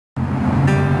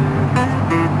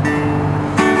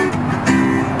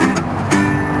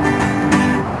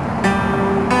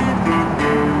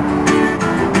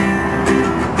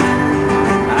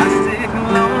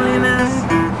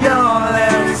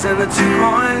2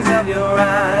 coins of your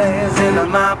eyes into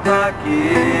my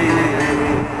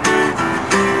pocket.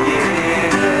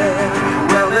 Yeah,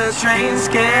 well, the train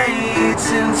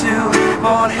skates into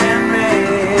Fort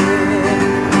Henry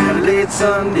late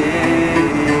Sunday.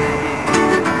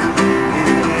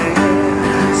 Yeah,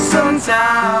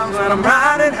 sometimes when I'm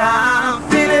riding high, I'm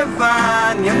feeling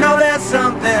fine. You know there's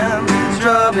something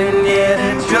troubling,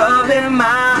 yeah, it's troubling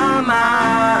my mind.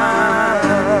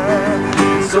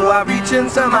 So I reach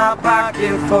into my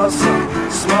pocket for some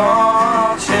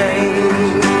small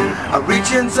change. I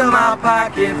reach into my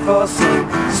pocket for some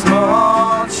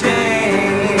small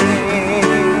change.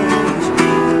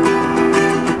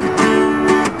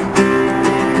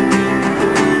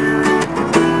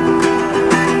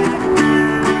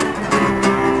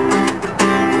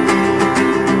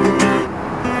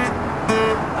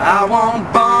 I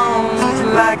want bones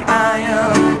like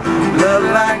iron, blood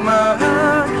like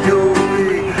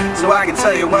mercury, so I can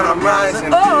tell you when I'm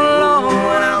rising. Oh,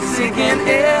 when I'm sinking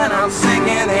in, I'm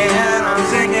sinking in, I'm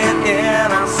sinking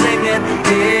in, I'm sinking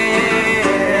in.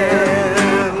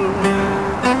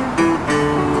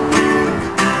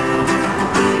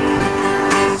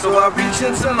 So I reach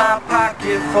into my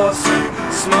pocket for some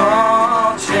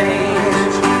small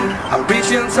change. I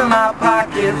reach into my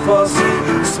pocket for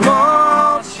some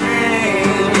small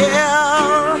change,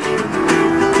 yeah.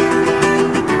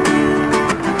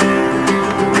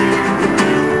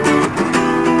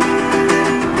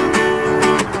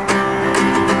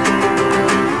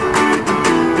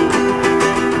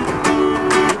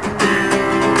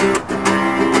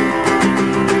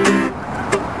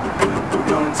 We're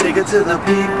gonna take it to the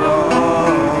people.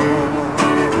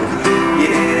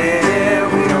 Yeah,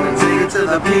 we're gonna take it to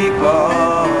the people.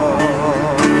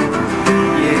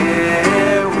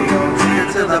 Yeah, we're gonna take it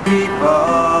to the people.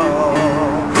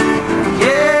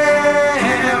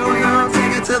 Yeah, we're gonna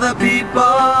take it to the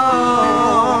people.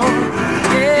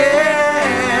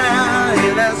 Yeah,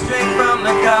 hear that string from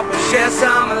the copper, share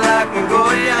some like and go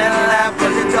and laugh,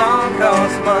 cause it don't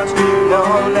cost much. No,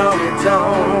 no, it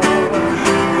don't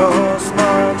cost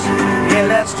much. Hear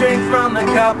that string from the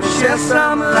copper, share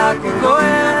some like and go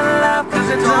and laugh, cause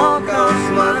it don't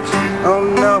cost much. Oh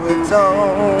no, it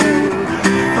don't.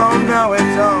 Oh no, it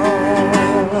don't.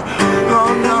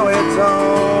 Oh no, it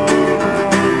don't.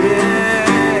 Yeah.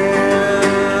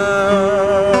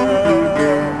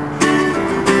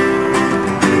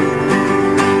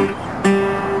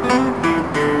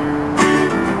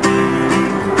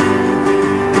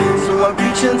 So I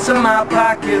reach into my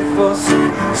pocket for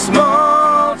some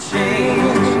small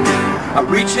change. I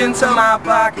reach into my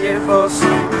pocket for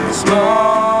some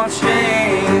small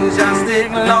change. I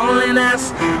stick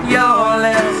loneliness, your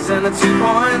lips, and the 2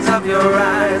 coins of your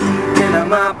eyes into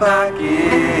my pocket.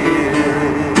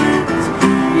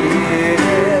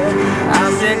 Yeah,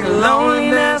 I stick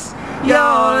loneliness,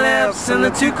 your lips, and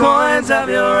the 2 coins of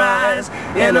your eyes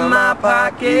into my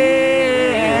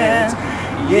pocket.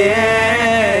 Yeah.